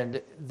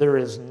 And there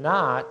is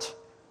not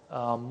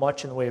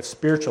much in the way of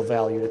spiritual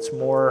value. It's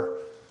more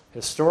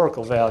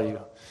historical value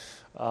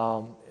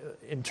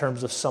in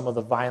terms of some of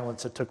the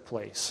violence that took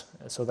place.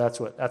 And so that's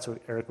what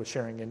Eric was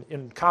sharing.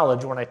 In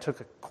college, when I took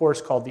a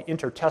course called the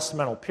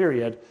Intertestamental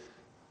Period,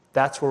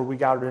 that's where we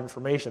got our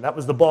information. That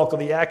was the bulk of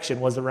the action,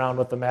 was around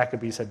what the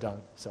Maccabees had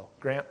done. So,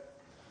 Grant?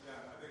 Yeah,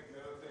 I think the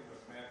other thing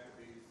with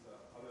Maccabees,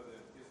 other than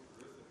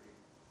historicity,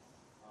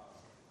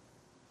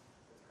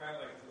 it's kind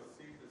of like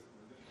Josephus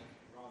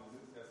around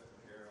the New Testament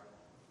era.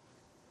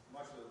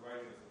 Much of the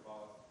writing is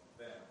about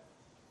them.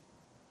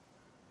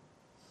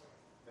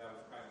 That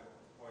was kind of what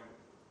was pointed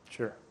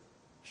to,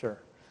 Sure.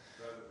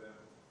 rather than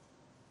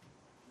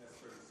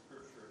necessarily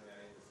scripture and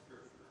adding the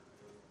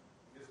scripture.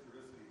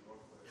 Historicity was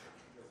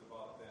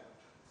about them.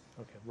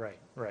 Okay, right.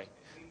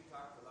 We've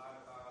talked a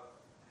lot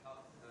about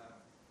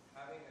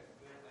having a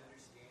good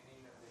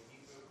understanding of the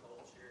Hebrew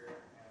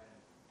culture, and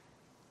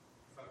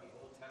from the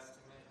Old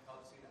Testament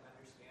helps you to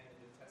understand the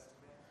New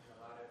Testament in a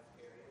lot of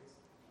areas.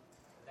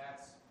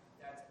 That's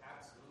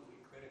absolutely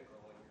critical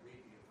when you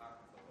read the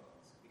Apocryphal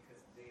books,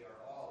 because they are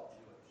all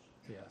Jewish.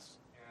 Yes.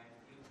 And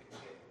you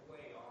can get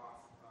way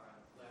off on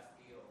left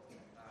field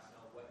and not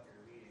know what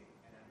you're reading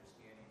and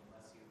understanding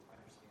unless you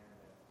understand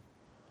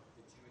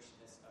the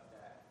Jewishness of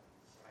that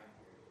time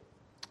period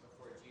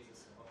before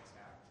Jesus and what was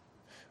happening.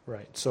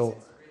 Right. So,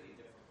 It's really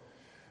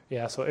difficult.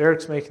 yeah, so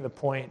Eric's making the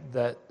point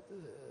that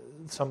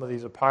some of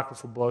these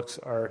apocryphal books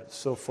are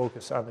so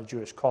focused on the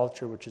Jewish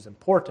culture, which is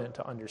important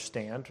to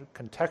understand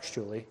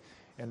contextually.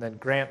 And then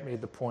Grant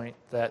made the point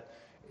that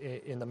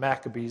in the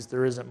Maccabees,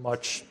 there isn't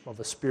much of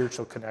a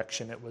spiritual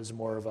connection. It was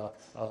more of a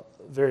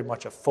very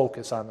much a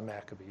focus on the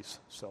Maccabees.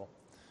 So,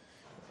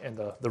 and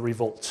the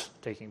revolts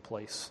taking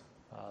place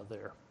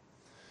there.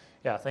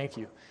 Yeah, thank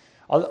you.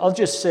 I'll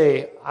just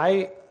say,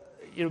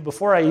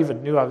 before I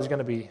even knew I was going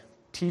to be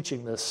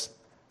teaching this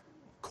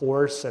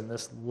course and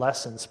this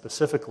lesson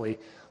specifically,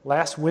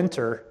 last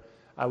winter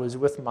I was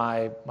with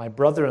my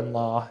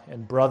brother-in-law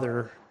and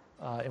brother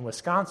in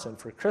Wisconsin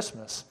for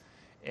Christmas,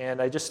 and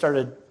I just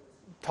started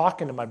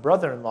talking to my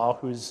brother-in-law,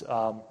 who's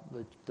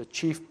the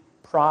chief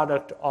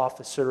product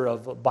officer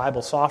of a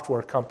Bible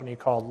software company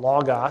called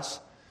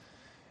Logos,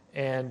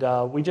 and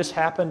we just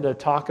happened to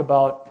talk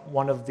about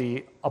one of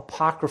the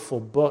apocryphal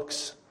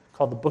books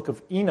called the Book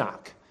of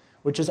Enoch,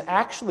 which is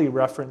actually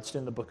referenced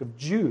in the book of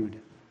Jude.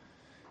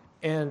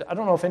 And I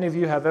don't know if any of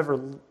you have ever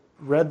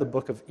read the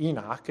book of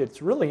Enoch.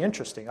 It's really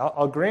interesting.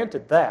 I'll grant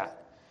it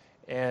that.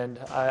 And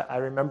I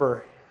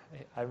remember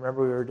we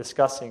were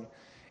discussing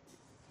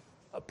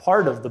a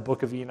part of the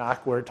book of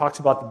Enoch where it talks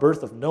about the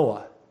birth of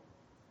Noah.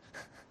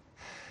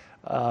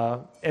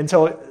 And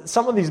so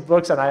some of these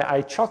books, and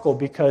I chuckle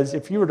because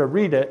if you were to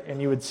read it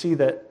and you would see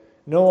that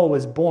Noah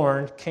was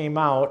born, came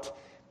out,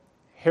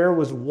 hair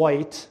was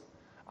white,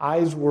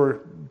 eyes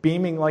were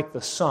beaming like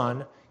the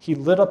sun, he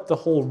lit up the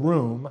whole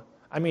room.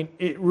 I mean,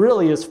 it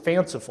really is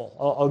fanciful.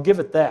 I'll give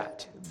it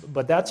that.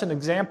 But that's an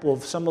example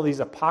of some of these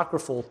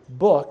apocryphal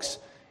books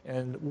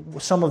and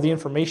some of the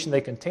information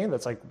they contain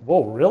that's like,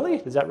 whoa, really?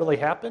 Does that really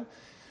happen?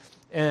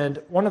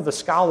 And one of the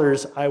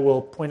scholars I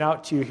will point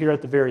out to you here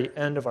at the very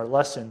end of our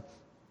lesson,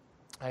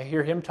 I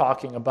hear him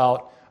talking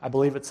about, I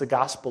believe it's the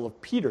Gospel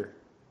of Peter.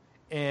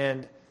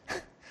 And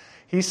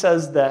he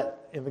says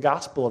that in the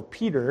Gospel of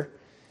Peter,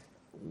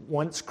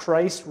 once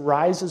Christ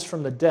rises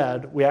from the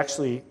dead, we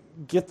actually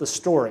get the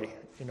story.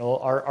 You know,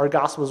 our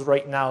Gospels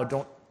right now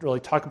don't really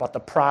talk about the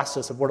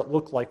process of what it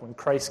looked like when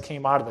Christ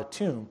came out of the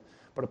tomb.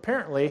 But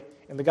apparently,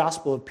 in the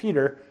Gospel of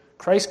Peter,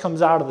 Christ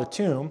comes out of the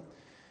tomb,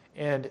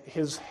 and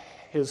his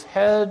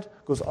head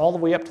goes all the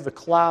way up to the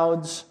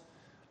clouds,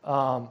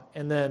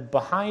 and then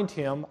behind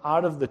him,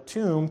 out of the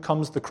tomb,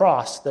 comes the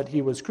cross that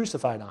he was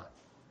crucified on.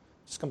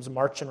 Just comes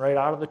marching right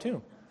out of the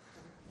tomb.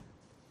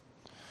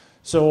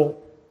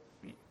 So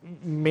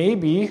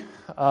maybe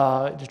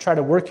to try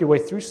to work your way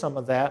through some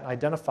of that and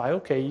identify,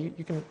 okay,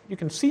 you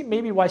can see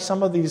maybe why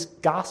some of these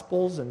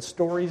Gospels and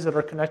stories that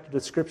are connected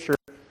to Scripture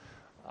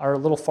are a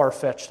little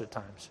far-fetched at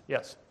times.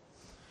 Yes?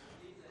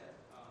 I believe that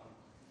a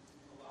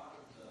lot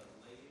of the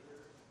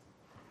later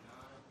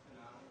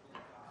non-canonical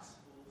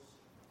Gospels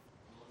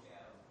look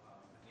at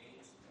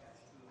names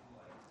attached to them,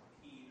 like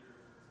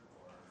Peter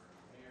or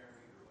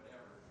Mary or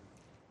whatever.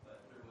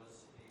 But there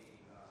was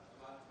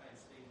a lot of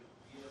times they would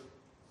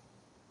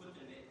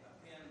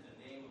append the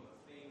name of a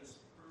famous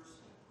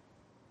person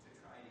to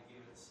try to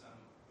give it some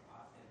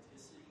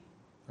authenticity.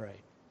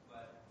 Right.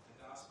 But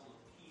the Gospel of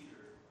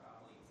Peter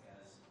probably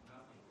has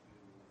nothing to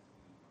do with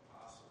the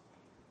Apostle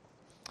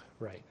Peter.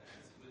 Right.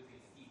 That's a good thing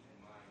to keep in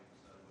mind,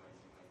 because otherwise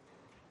you might get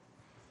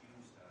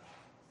confused on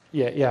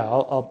it. Yeah,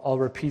 I'll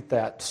repeat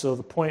that. So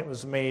the point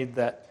was made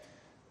that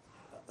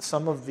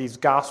some of these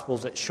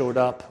Gospels that showed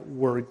up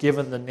were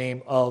given the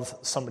name of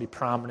somebody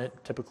prominent,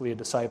 typically a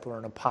disciple or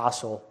an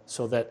apostle,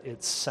 so that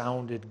it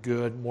sounded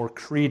good, more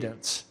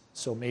credence,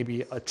 so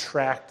maybe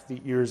attract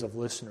the ears of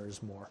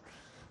listeners more,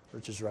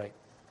 which is right.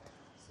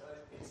 So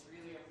it's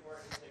really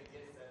important to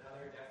get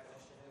another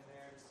definition in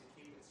there just to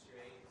keep it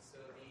straight.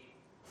 So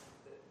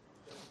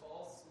the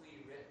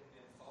falsely written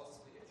and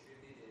falsely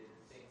attributed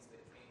things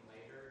that came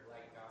later,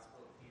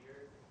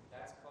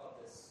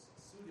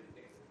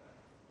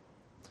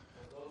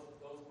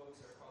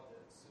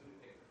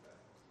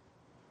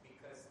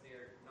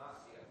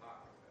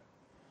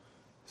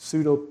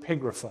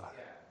 Pseudepigrapha.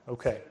 Yeah.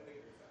 Okay,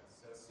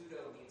 So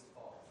pseudo means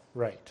false.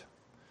 right.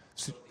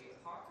 So the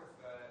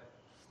Apocrypha,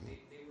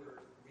 they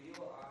were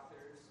real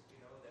authors,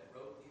 that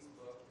wrote these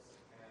books,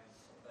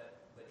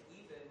 but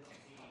even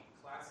the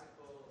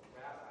classical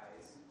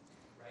rabbis,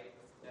 right,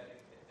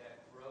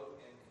 that wrote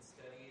and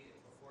studied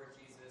before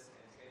Jesus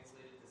and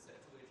translated the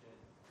Septuagint,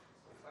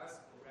 the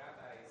classical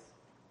rabbis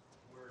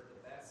were the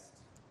best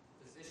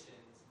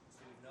positioned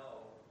to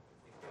know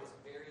if those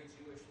very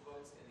Jewish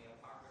books in the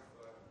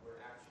Apocrypha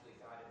were actually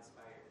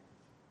God-inspired,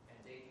 and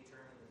they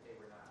determined that they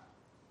were not.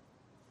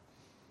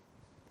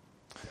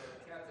 So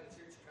the Catholic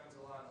Church comes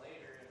along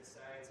later and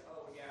decides,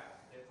 oh yeah,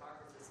 the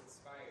Apocrypha is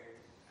inspired.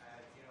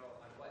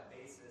 On what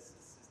basis?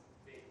 This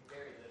is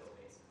very little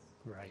basis.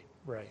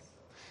 Right.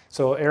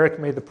 So Eric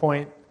made the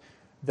point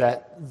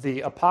that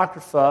the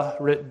Apocrypha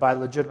written by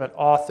legitimate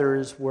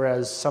authors,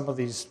 whereas some of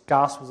these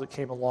Gospels that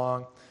came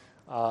along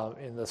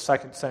in the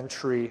 2nd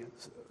century,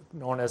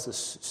 known as the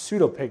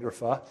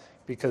Pseudepigrapha,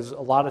 because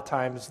a lot of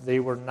times they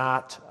were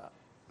not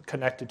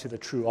connected to the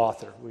true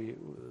author.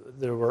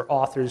 There were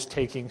authors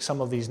taking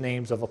some of these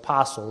names of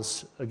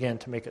apostles, again,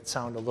 to make it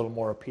sound a little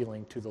more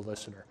appealing to the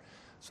listener.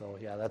 So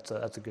yeah, that's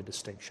a good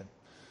distinction.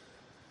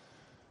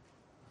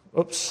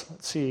 Oops,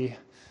 let's see.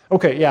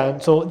 Okay, yeah,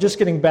 and so just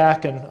getting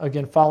back and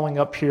again following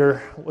up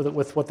here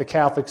with what the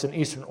Catholics and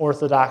Eastern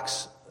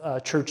Orthodox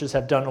churches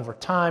have done over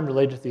time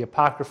related to the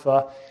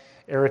Apocrypha.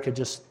 Eric had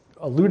just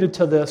alluded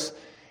to this,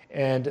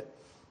 and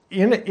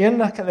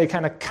they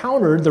kind of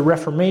countered the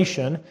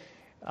Reformation.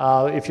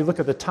 If you look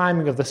at the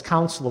timing of this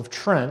Council of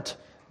Trent,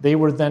 they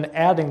were then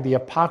adding the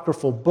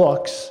apocryphal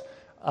books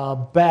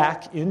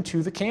back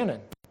into the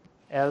canon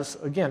as,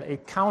 again, a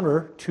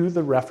counter to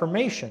the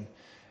Reformation.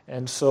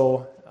 And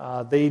so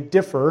they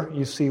differ.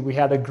 You see, we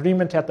had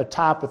agreement at the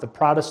top with the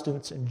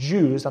Protestants and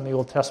Jews on the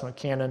Old Testament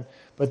canon,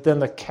 but then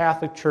the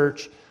Catholic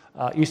Church,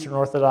 Eastern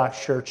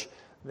Orthodox Church,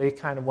 they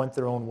kind of went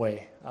their own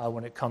way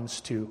when it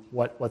comes to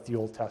what the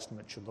Old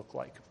Testament should look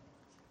like.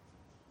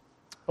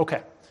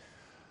 Okay,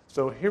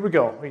 so here we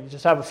go. We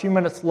just have a few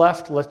minutes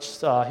left.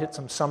 Let's hit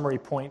some summary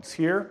points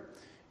here,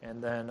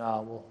 and then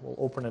we'll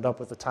open it up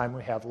with the time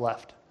we have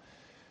left.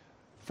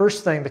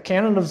 First thing, the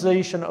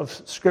canonization of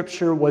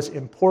Scripture was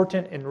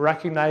important in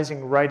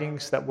recognizing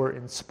writings that were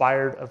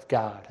inspired of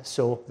God.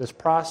 So this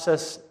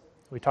process,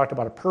 we talked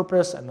about a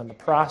purpose and then the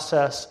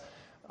process.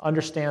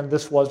 Understand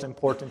this was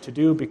important to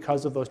do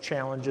because of those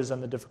challenges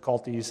and the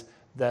difficulties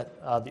that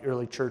the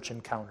early church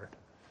encountered.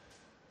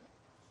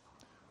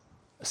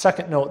 A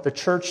second note, the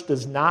church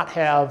does not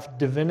have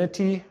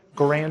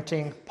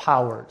divinity-granting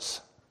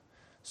powers.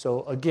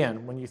 So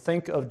again, when you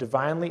think of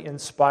divinely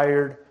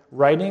inspired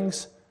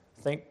writings,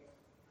 think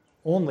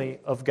only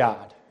of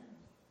God.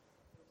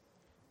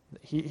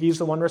 He's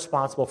the one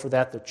responsible for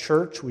that. The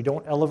church, we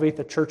don't elevate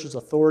the church's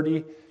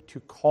authority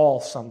to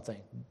call something.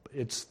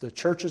 It's the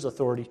church's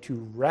authority to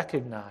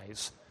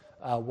recognize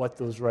what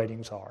those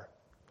writings are.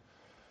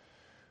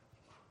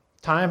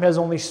 Time has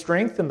only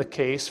strengthened the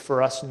case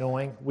for us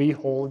knowing we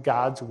hold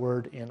God's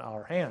word in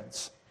our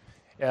hands.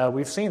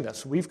 We've seen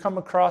this. We've come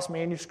across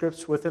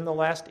manuscripts within the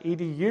last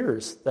 80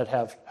 years that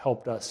have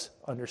helped us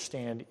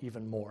understand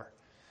even more.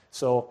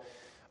 So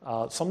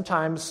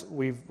sometimes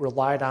we've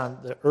relied on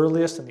the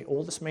earliest and the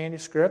oldest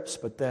manuscripts,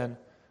 but then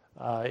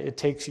it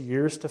takes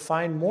years to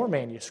find more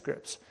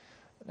manuscripts.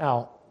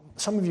 Now,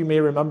 some of you may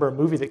remember a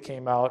movie that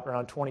came out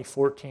around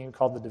 2014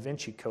 called The Da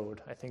Vinci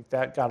Code. I think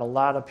that got a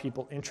lot of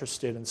people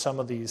interested in some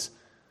of these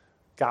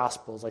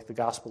Gospels, like the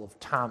Gospel of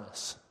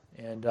Thomas.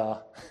 And I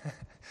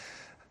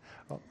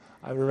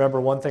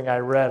remember one thing I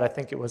read, I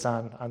think it was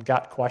on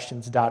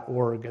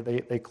gotquestions.org.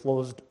 They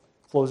closed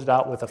it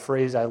out with a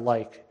phrase I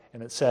like,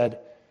 and it said,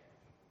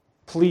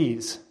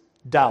 "Please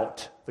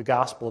doubt the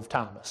Gospel of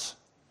Thomas."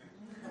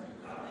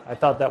 I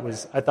thought that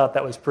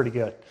was pretty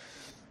good.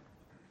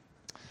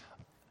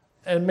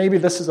 And maybe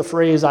this is a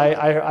phrase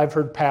I've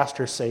heard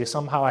pastors say.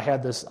 Somehow I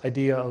had this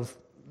idea of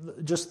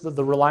just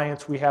the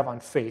reliance we have on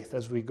faith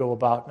as we go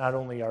about not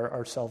only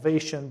our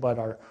salvation, but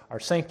our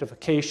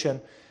sanctification.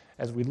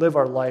 As we live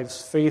our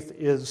lives, faith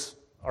is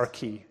our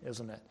key,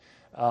 isn't it?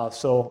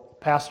 So,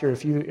 Pastor,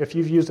 if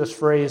you've used this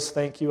phrase,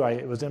 thank you.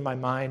 It was in my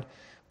mind.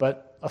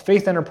 But a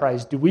faith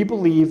enterprise, do we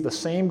believe the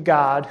same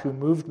God who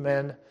moved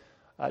men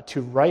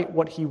to write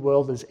what he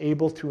willed is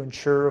able to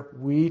ensure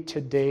we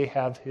today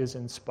have his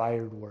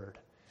inspired word?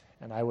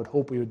 And I would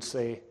hope we would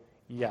say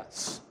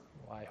yes.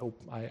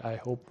 I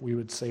hope we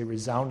would say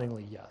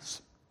resoundingly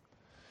yes.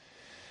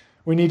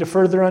 We need to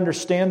further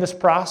understand this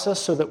process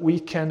so that we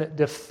can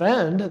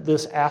defend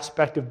this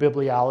aspect of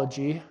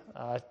bibliology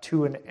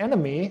to an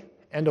enemy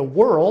and a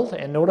world.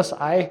 And notice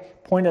I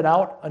pointed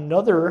out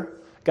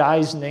another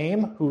guy's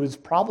name who is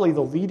probably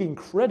the leading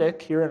critic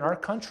here in our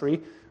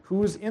country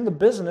who is in the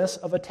business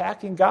of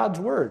attacking God's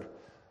word.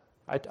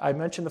 I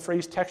mentioned the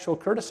phrase textual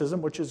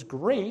criticism, which is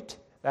great.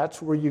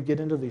 That's where you get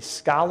into these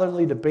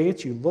scholarly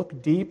debates. You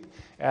look deep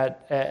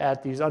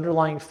at these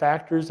underlying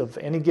factors of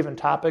any given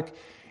topic.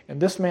 And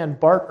this man,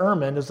 Bart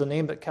Ehrman, is the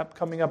name that kept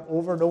coming up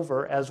over and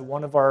over as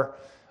one of our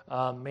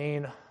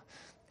main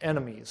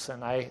enemies.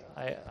 And I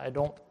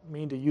don't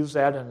mean to use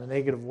that in a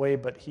negative way,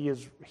 but he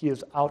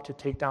is out to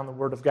take down the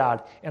Word of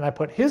God. And I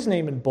put his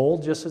name in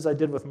bold, just as I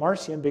did with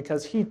Marcion,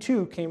 because he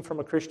too came from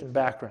a Christian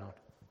background,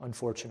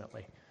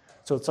 unfortunately.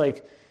 So it's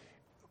like,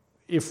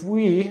 if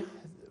we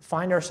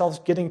find ourselves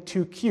getting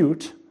too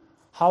cute,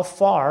 how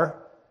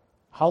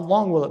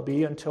long will it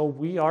be until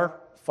we are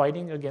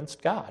fighting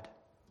against God?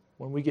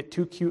 When we get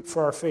too cute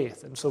for our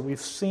faith. And so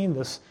we've seen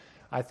this,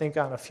 I think,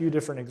 on a few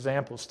different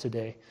examples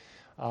today.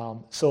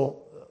 I'm just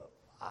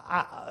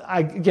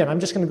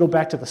going to go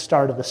back to the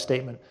start of the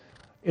statement.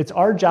 It's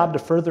our job to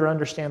further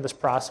understand this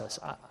process.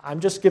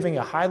 I'm just giving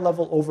a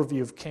high-level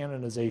overview of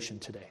canonization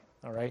today,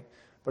 all right?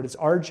 But it's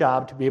our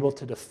job to be able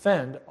to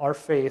defend our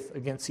faith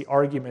against the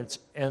arguments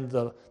and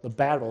the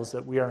battles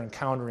that we are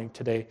encountering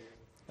today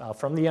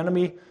from the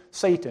enemy,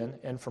 Satan,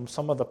 and from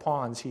some of the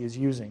pawns he is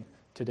using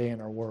today in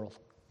our world.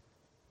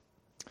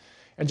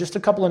 And just a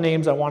couple of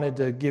names I wanted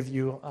to give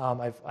you.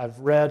 I've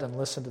read and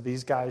listened to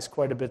these guys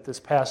quite a bit this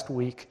past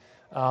week.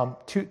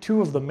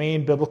 Two of the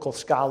main biblical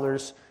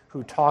scholars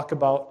who talk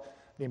about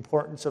the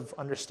importance of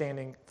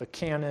understanding the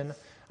canon.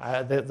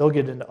 They'll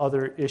get into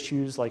other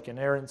issues like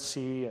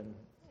inerrancy and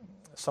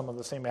some of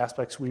the same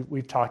aspects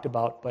we've talked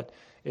about. But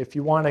if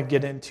you want to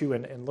get into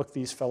and look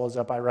these fellows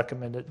up, I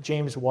recommend it.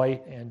 James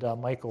White and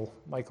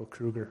Michael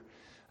Kruger,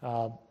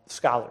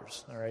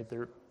 scholars. All right,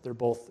 they're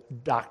both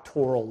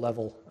doctoral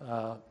level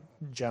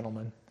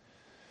gentlemen.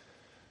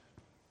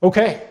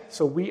 Okay,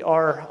 so we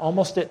are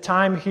almost at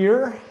time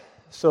here.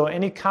 So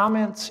any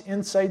comments,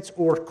 insights,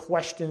 or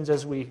questions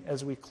as we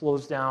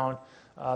close down